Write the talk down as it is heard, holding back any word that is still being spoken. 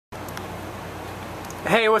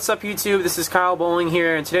Hey, what's up YouTube? This is Kyle Bowling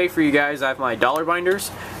here, and today for you guys I have my dollar binders.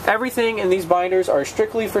 Everything in these binders are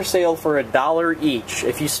strictly for sale for $1 each.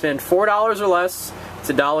 If you spend $4 or less, it's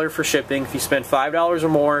 $1 for shipping. If you spend $5 or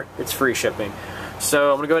more, it's free shipping. So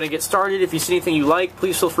I'm going to go ahead and get started. If you see anything you like,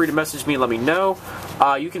 please feel free to message me and let me know.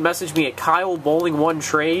 You can message me at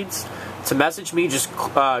KyleBowling1Trades. To message me, just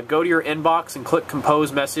go to your inbox and click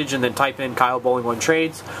compose message and then type in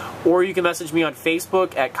KyleBowling1Trades. Or you can message me on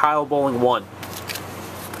Facebook at KyleBowling1.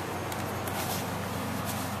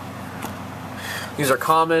 These are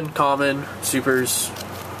common, supers,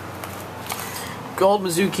 gold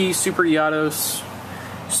Mizuki, super Yados,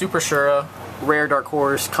 super Shura, rare Dark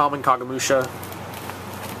Horse, common Kagamusha,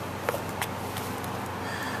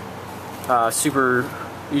 super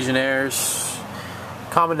Legionnaires,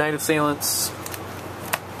 common Knight Assailants,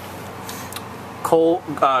 gold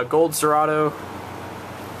Zerato.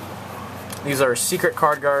 These are secret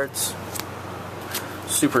card guards,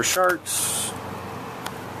 super Sharks,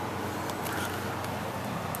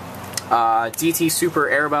 DT Super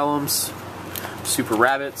Airabellums, Super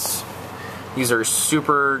Rabbits. These are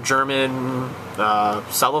super German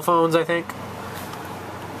cellophones, I think.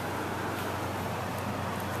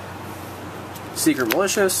 Secret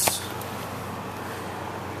Malicious.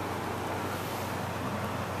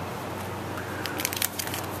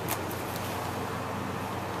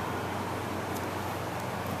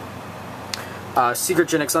 Secret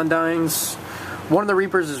Gen X Undyings. One of the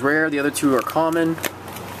Reapers is rare, the other two are common.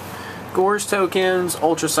 Gorge tokens,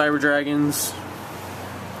 Ultra Cyber Dragons,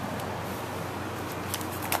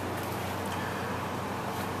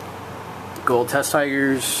 Gold Test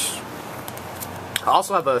Tigers. I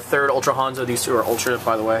also have a third Ultra Hanzo, these two are Ultra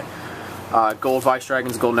by the way. Gold Vice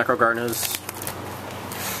Dragons, Gold Necrogarnas,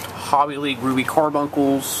 Hobby League Ruby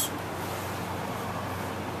Carbuncles.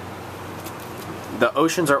 The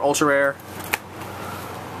Oceans are Ultra Rare.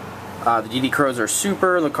 The DD Crows are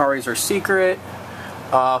Super, the Lucaris are Secret.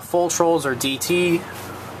 Full Trolls are DT.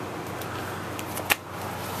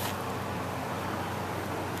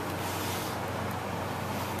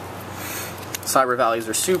 Cyber Valleys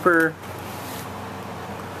are Super.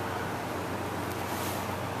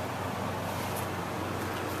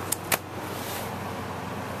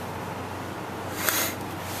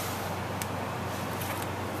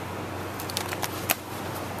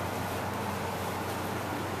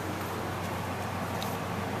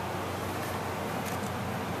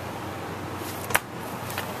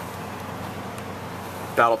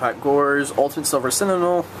 Battle Pack Gores, Ultimate Silver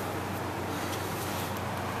Sentinel.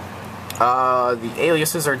 The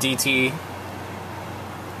aliases are DT.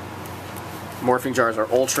 Morphing Jars are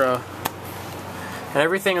Ultra. And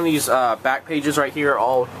everything on these back pages right here are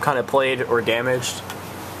all kind of played or damaged.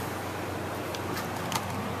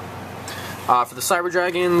 For the Cyber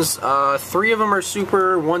Dragons, 3 of them are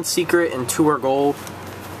Super, 1 Secret, and 2 are Gold.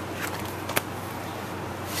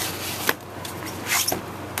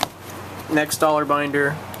 Next dollar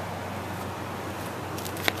binder.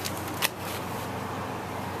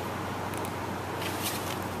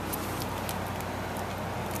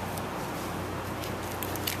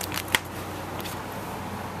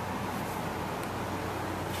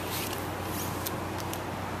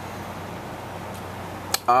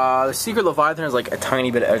 The Secret Leviathan has like a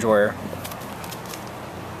tiny bit of edge wear.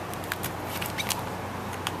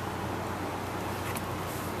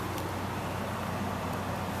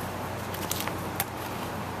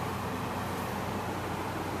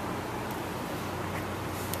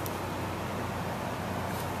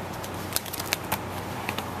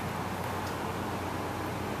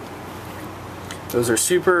 Those are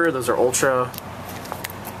Super, those are Ultra.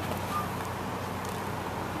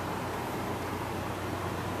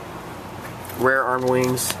 Rare Armed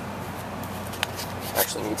Wings.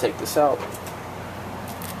 Actually, let me take this out.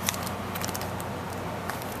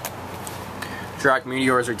 Drac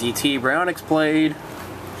Meteors are DT. Bryonics Blade.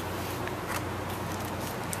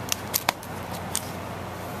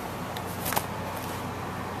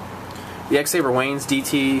 The X-Saber Wayne's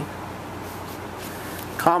DT.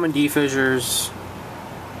 Common D-Fissures.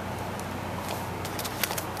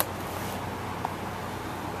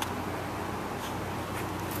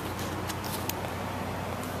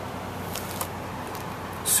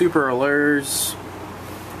 Super Allures,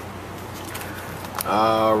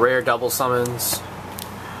 rare double summons.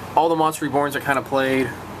 All the Monster Reborns are kind of played.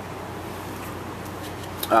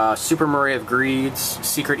 Super Murray of Greeds,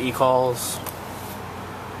 Secret E-Calls,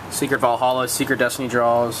 Secret Valhalla, Secret Destiny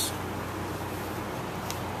Draws,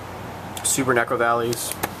 Super Necro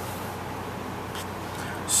Valleys,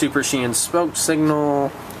 Super Sheehan Smoke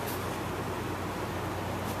Signal,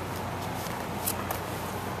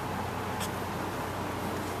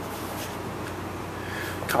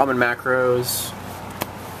 common macros,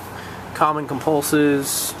 common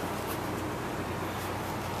compulses.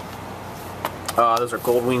 Those are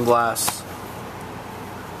gold wing blasts.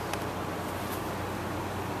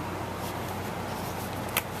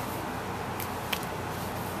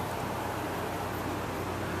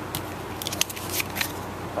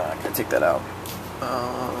 Can I take that out?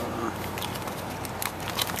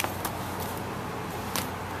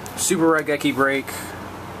 Super Raigeki break.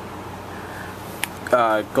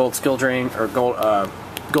 Gold skill drain, or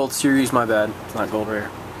gold series, my bad, it's not gold rare.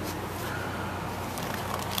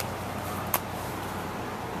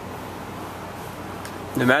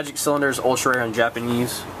 The Magic Cylinders ultra rare in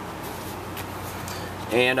Japanese.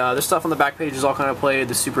 And this stuff on the back page is all kind of played.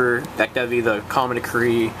 The Super Deck Devi, the Common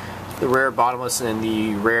Decree, the Rare Bottomless, and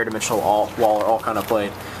the Rare Dimensional Wall are all kind of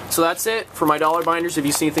played. So that's it for my dollar binders. If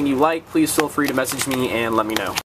you see anything you like, please feel free to message me and let me know.